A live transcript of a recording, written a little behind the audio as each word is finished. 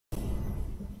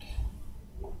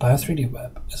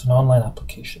Bio3D-web is an online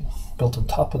application built on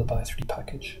top of the Bio3D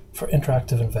package for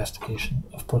interactive investigation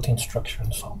of protein structure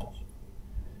ensembles.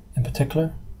 In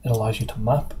particular, it allows you to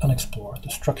map and explore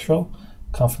the structural,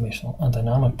 conformational, and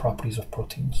dynamic properties of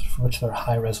proteins for which there are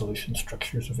high-resolution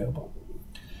structures available.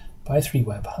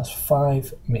 Bio3D-web has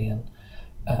 5 main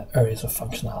areas of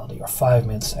functionality, or 5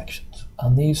 main sections,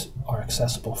 and these are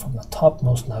accessible from the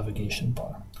topmost navigation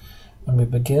bar. And we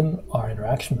begin our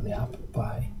interaction with the app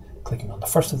by clicking on the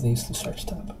first of these, the Search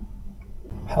tab.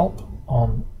 Help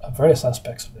on various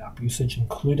aspects of the app usage,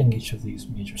 including each of these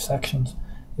major sections,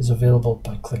 is available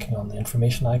by clicking on the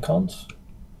information icons,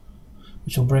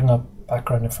 which will bring up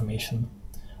background information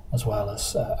as well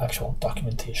as actual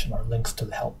documentation or links to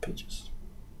the help pages.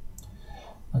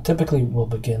 Now, typically we'll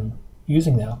begin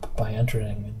using the app by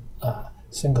entering a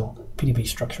single PDB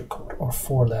structure code or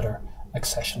 4-letter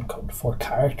accession code,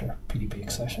 4-character PDB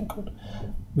accession code.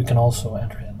 We can also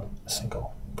enter in a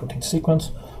single protein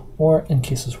sequence, or in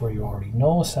cases where you already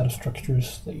know a set of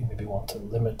structures that you maybe want to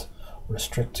limit or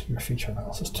restrict your feature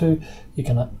analysis to, you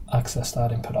can access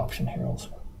that input option here also.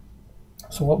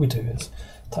 So what we do is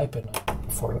type in a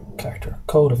 4-character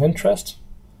code of interest.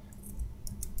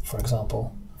 For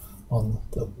example,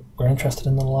 we're interested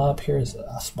in the lab here is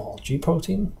a small G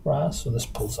protein, RAS, so this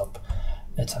pulls up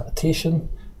its annotation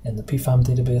in the PFAM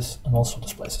database and also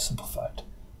displays a simplified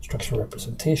structure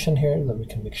representation here that we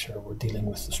can make sure we're dealing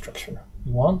with the structure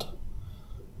we want.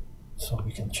 So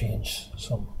we can change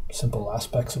some simple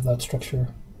aspects of that structure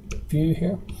view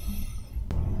here.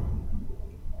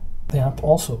 The app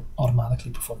also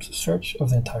automatically performs a search of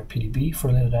the entire PDB for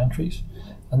related entries,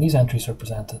 and these entries are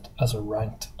presented as a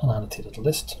ranked and annotated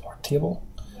list or table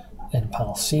in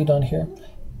panel C down here,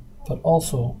 but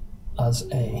also as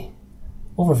a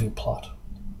overview plot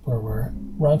where we're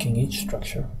ranking each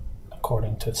structure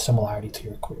according to its similarity to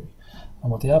your query.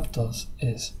 And what the app does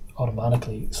is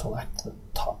automatically select the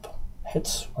top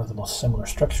hits or the most similar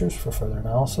structures for further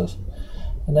analysis,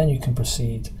 and then you can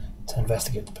proceed to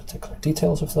investigate the particular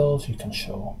details of those. You can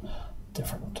show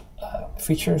different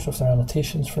features of their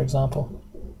annotations, for example,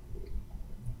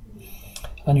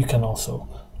 and you can also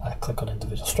click on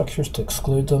individual structures to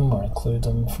exclude them or include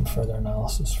them from further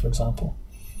analysis, for example,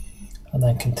 and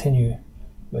then continue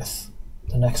with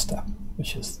the next step,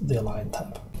 which is the Align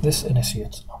tab. This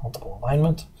initiates a multiple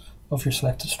alignment of your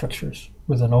selected structures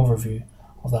with an overview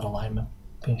of that alignment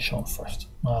being shown first.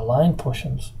 Now, aligned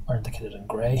portions are indicated in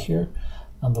grey here,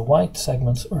 and the white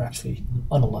segments are actually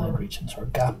unaligned regions or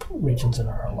gap regions in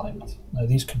our alignment. Now,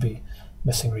 these could be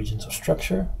missing regions of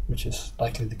structure, which is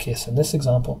likely the case in this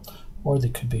example, or they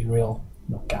could be real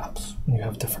gaps when you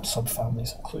have different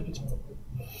subfamilies included.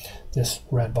 This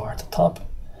red bar at the top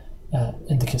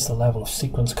indicates the level of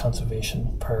sequence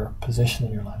conservation per position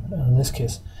in your alignment, and in this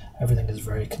case everything is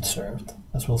very conserved,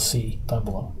 as we'll see down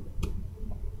below.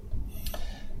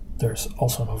 There's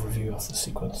also an overview of the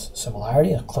sequence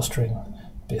similarity, a clustering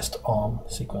based on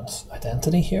sequence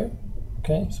identity here.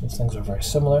 Okay, so things are very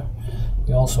similar.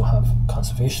 We also have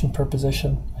conservation per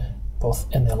position, both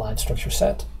in the aligned structure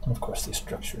set, and of course these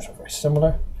structures are very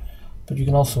similar, but you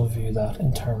can also view that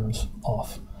in terms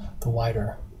of the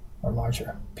wider or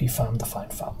larger PFAM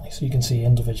defined family. So you can see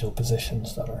individual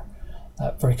positions that are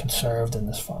very conserved in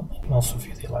this family. You can also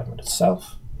view the alignment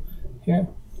itself here,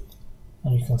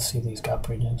 and you can see these gap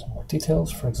regions in more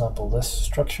details. For example, this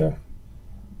structure,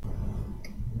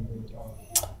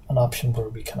 an option where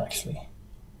we can actually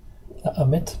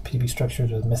omit PDB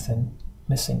structures with missing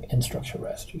in-structure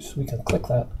residues. So we can click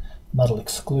that, and that'll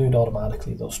exclude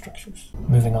automatically those structures.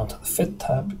 Moving on to the Fit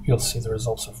tab, you'll see the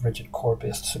results of rigid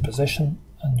core-based supposition,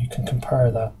 and you can compare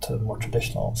that to more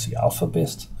traditional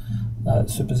C-alpha-based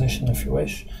supposition if you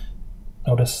wish.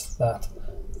 Notice that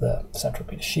the central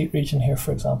beta sheet region here,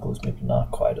 for example, is maybe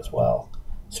not quite as well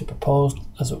superposed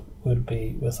as it would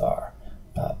be with our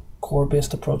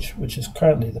core-based approach, which is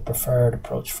currently the preferred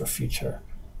approach for future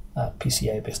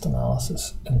PCA-based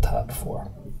analysis in tab 4.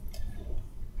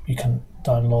 You can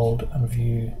download and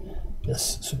view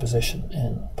this supposition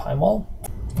in PyMol,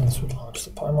 and this would launch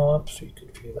the PyMol app, so you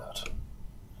could view that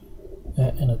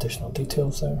in additional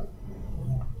details there.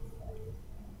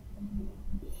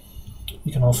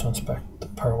 You can also inspect the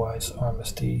pairwise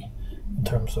RMSD in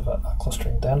terms of a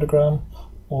clustering dendrogram,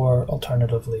 or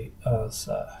alternatively as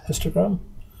a histogram.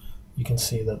 You can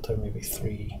see that there may be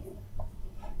 3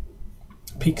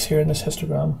 peaks here in this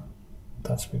histogram.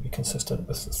 That's maybe consistent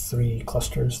with the 3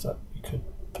 clusters that you could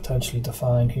potentially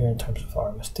define here in terms of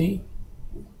RMSD.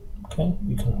 Okay,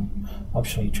 you can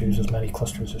optionally choose as many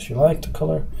clusters as you like to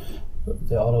color.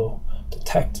 The auto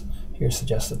detect here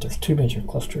suggests that there's 2 major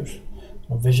clusters.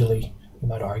 And visually, you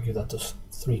might argue that there's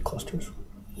 3 clusters.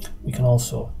 We can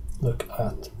also look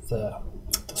at the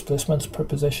displacements per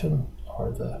position,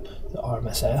 or the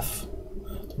RMSF,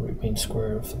 the root mean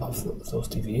square of those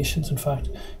deviations. In fact,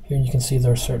 here you can see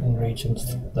there are certain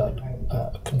regions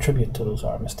that contribute to those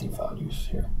RMSD values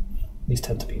here. These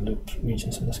tend to be looped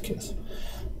regions in this case.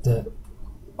 The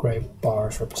grey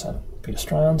bars represent beta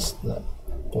strands, the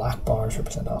black bars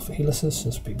represent alpha helices.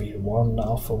 This would be beta 1,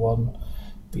 alpha 1,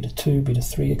 beta 2, beta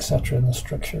 3, etc. in the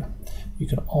structure. You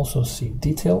can also see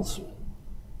details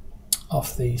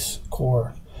of these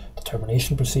core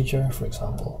determination procedure, for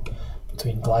example,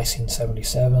 between glycine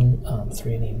 77 and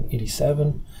threonine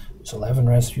 87. There's 11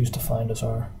 residues defined as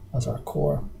our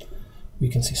core. We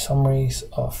can see summaries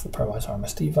of the pairwise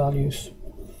RMSD values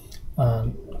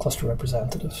and cluster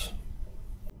representatives.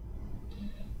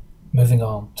 Moving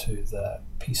on to the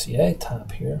PCA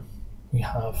tab here, we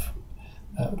have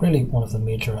really one of the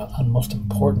major and most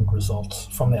important results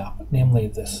from the app, namely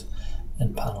this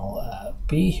in panel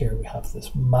B here. We have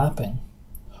this mapping,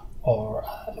 or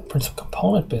principal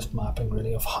component based mapping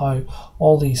really, of how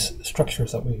all these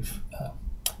structures that we've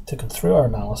taken through our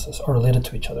analysis are related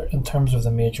to each other in terms of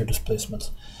the major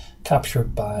displacements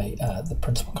captured by the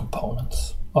principal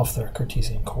components of their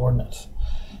Cartesian coordinates.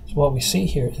 So what we see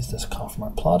here is this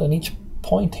conformer plot, and each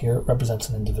point here represents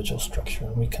an individual structure,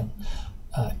 and we can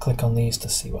click on these to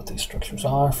see what these structures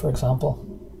are, for example.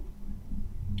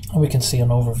 And we can see an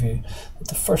overview that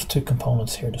the first two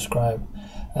components here describe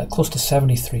close to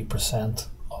 73%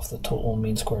 of the total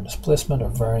mean square displacement or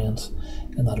variance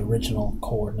in that original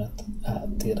coordinate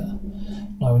data.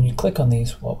 Now when you click on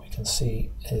these, what we can see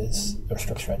is their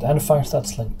structure identifiers.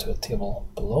 That's linked to a table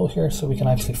below here, so we can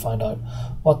actually find out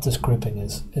what this grouping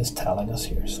is telling us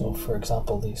here. So for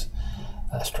example, these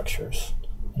structures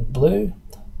in blue,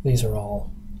 these are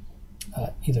all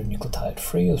either nucleotide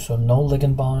free, so no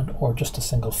ligand bound, or just a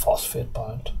single phosphate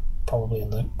bound, probably in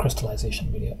the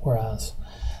crystallization media, whereas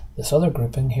this other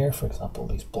grouping here, for example,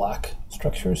 these black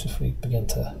structures, if we begin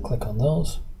to click on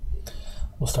those,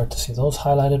 we'll start to see those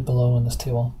highlighted below in this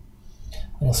table.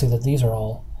 And you'll see that these are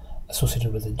all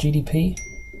associated with a GDP,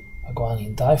 a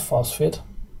guanine diphosphate,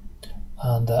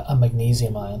 and a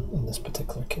magnesium ion in this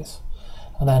particular case.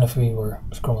 And then if we were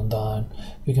scrolling down,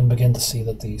 we can begin to see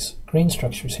that these green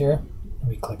structures here, when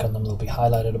we click on them, they'll be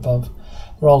highlighted above.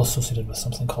 They're all associated with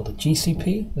something called a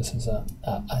GCP. This is a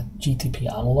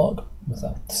GTP analog with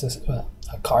a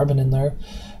carbon in there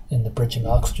in the bridging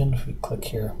oxygen. If we click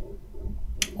here,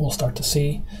 we'll start to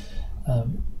see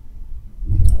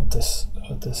what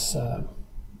this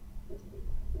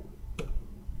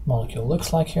molecule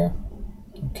looks like here.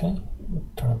 Okay,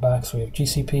 turn it back. So we have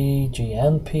GCP,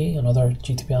 GNP, another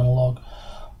GTP analog,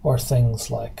 or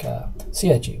things like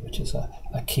CIG, which is a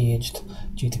caged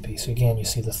GTP. So again, you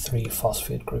see the three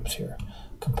phosphate groups here,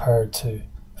 compared to,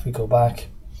 if we go back,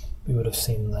 we would have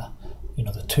seen the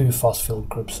two phosphate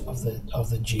groups of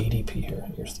the GDP here.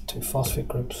 Here's the two phosphate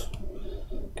groups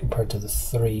compared to the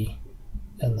three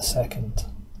in the second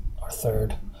or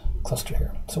third cluster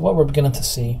here. So what we're beginning to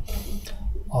see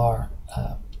are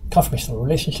conformational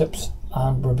relationships,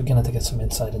 and we're beginning to get some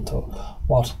insight into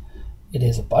what it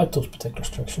is about those particular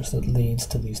structures that leads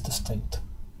to these distinct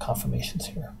conformations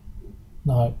here.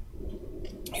 Now,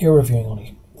 here we're viewing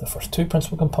only the first two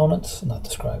principal components, and that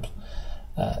describes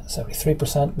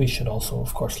 73%. We should also,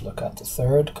 of course, look at the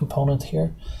third component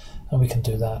here, and we can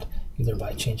do that either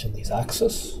by changing these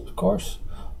axes, of course,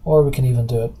 or we can even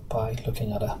do it by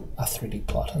looking at a 3D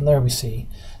plot. And there we see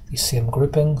these same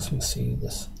groupings. We see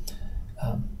this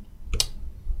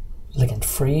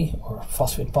ligand-free or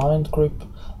phosphate-bound group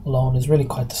alone is really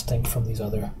quite distinct from these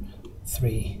other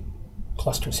three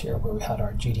clusters here, where we had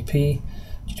our GTP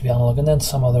analog, and then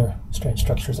some other strange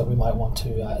structures that we might want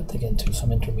to dig into,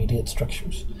 some intermediate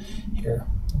structures here.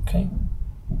 Okay,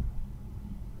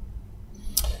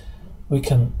 we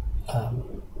can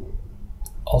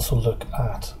also look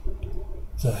at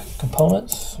the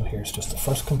components. So here's just the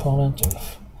first component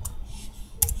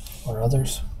or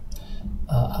others.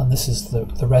 And this is the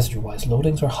residue-wise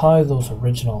loadings, or how those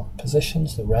original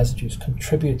positions, the residues,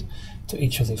 contribute to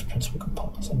each of these principal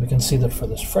components. And we can see that for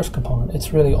this first component,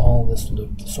 it's really all this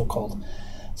loop, the so-called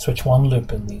switch 1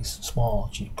 loop in these small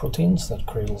G proteins that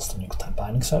cradles the nucleotide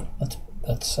binding site.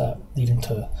 That's leading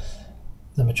to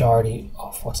the majority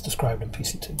of what's described in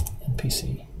PC2. In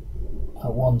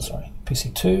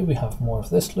PC2, we have more of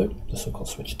this loop, the so-called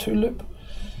switch 2 loop,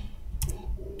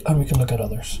 and we can look at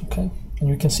others. Okay. And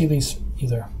you can see these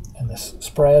either in this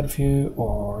spread view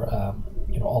or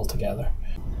all together.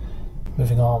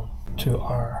 Moving on to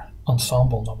our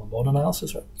ensemble normal mode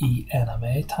analysis, or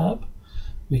ENMA tab,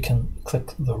 we can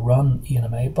click the Run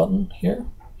ENMA button here,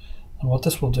 And what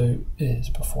this will do is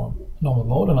perform normal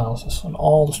mode analysis on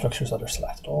all the structures that are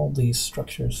selected. All these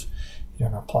structures here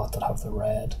in our plot that have the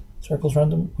red circles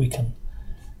around them, we can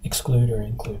exclude or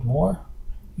include more.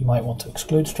 You might want to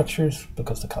exclude structures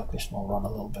because the calculation will run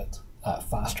a little bit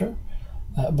faster.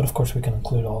 But of course we can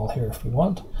include all here if we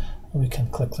want. And we can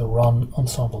click the Run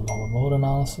Ensemble Normal Mode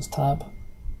Analysis tab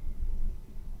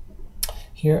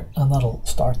here, and that'll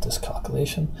start this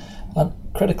calculation. And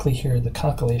critically here, the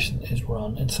calculation is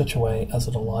run in such a way as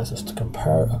it allows us to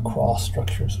compare across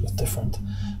structures with different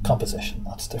composition.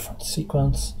 That's different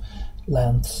sequence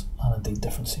lengths and indeed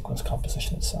different sequence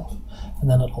composition itself. And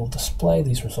then it will display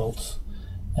these results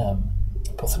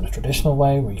both in a traditional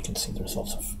way, where you can see the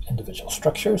results of individual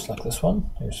structures like this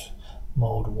one. Here's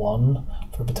mode 1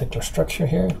 for a particular structure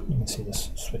here. You can see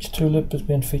this switch 2 loop is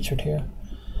being featured here.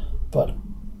 But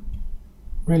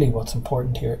really what's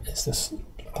important here is this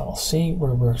panel C,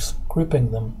 where we're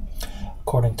grouping them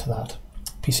according to that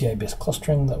PCI based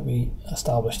clustering that we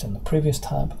established in the previous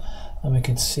tab. And we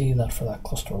can see that for that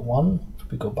cluster 1,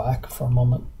 if we go back for a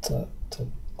moment to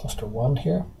cluster 1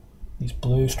 here, these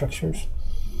blue structures,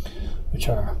 which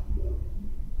are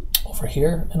over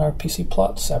here in our PC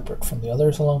plot, separate from the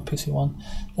others along PC1,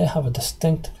 they have a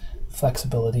distinct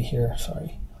flexibility here,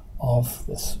 of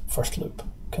this first loop.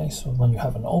 Okay, so when you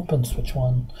have an open switch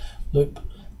 1 loop,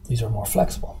 these are more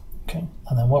flexible. Okay,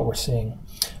 and then what we're seeing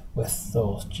with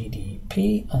those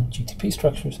GDP and GTP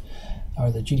structures,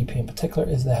 or the GDP in particular,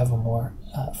 is they have a more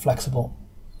flexible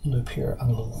loop here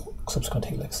and a little subsequent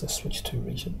helix, this switch 2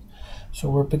 region. So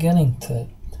we're beginning to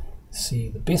see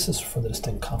the basis for the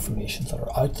distinct conformations that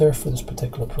are out there for this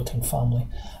particular protein family,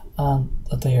 and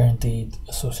that they are indeed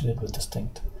associated with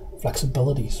distinct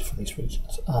flexibilities for these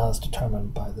regions as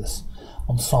determined by this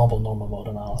ensemble normal mode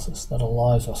analysis that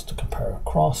allows us to compare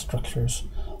across structures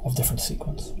of different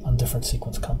sequence and different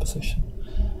sequence composition.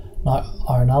 Now,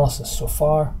 our analysis so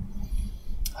far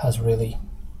has really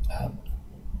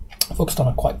focused on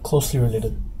a quite closely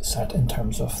related set in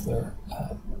terms of their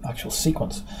actual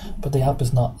sequence, but the app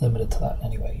is not limited to that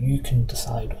anyway. You can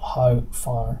decide how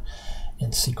far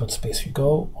in sequence space you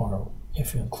go, or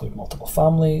if you include multiple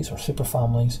families or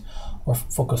superfamilies, or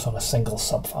focus on a single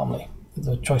subfamily.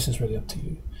 The choice is really up to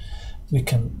you. We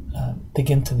can dig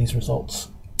into these results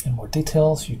in more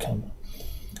details. You can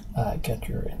get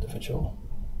your individual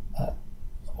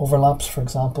overlaps, for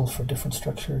example, for different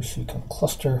structures. You can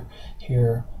cluster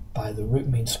here by the root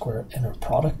mean square inner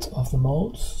product of the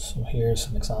modes. So here's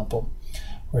an example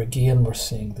where again we're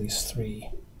seeing these 3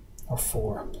 or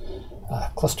 4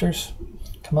 clusters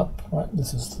come up. Right,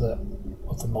 this is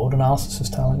what the mode analysis is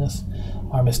telling us.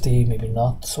 RMSD maybe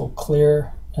not so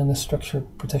clear in this structure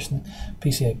partitioning.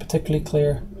 PCA particularly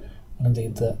clear, and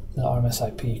indeed the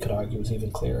RMSIP, you could argue, is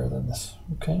even clearer than this.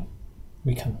 Okay,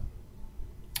 we can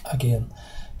again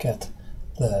get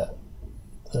the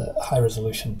high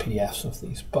resolution PDFs of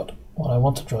these, but what I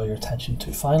want to draw your attention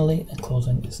to finally in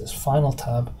closing is this final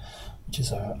tab, which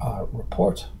is our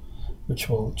report, which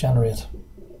will generate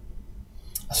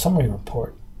a summary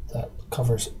report that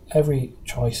covers every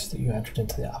choice that you entered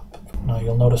into the app. Now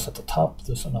you'll notice at the top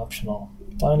there's an optional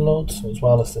download, so as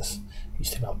well as this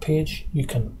HTML page, you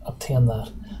can obtain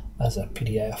that as a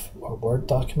PDF or Word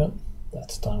document.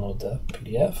 Let's download the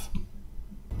PDF,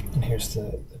 and here's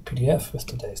the PDF with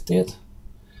today's date.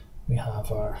 We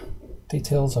have our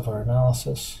details of our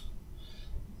analysis,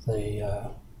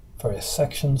 the various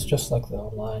sections, just like the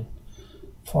online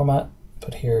format.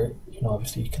 But here,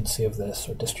 obviously you can save this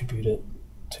or distribute it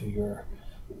to your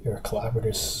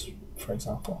collaborators, for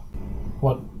example.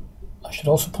 What I should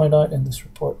also point out in this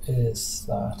report is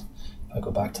that if I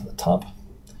go back to the top,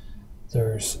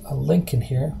 there's a link in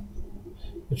here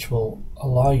which will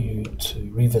allow you to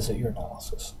revisit your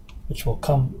analysis, which will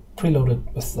come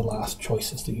preloaded with the last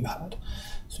choices that you had.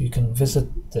 So you can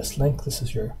visit this link. This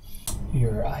is your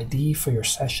ID for your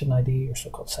session ID, your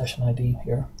so-called session ID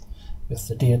here, with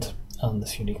the date and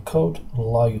this unique code. It will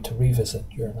allow you to revisit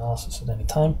your analysis at any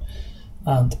time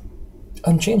and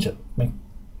change it.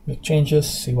 Make changes,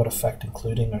 see what effect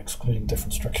including or excluding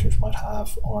different structures might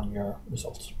have on your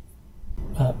results.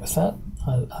 With that,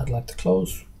 I'd like to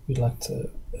close. We'd like to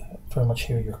very much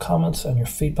hear your comments and your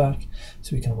feedback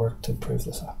so we can work to improve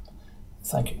this app.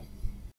 Thank you.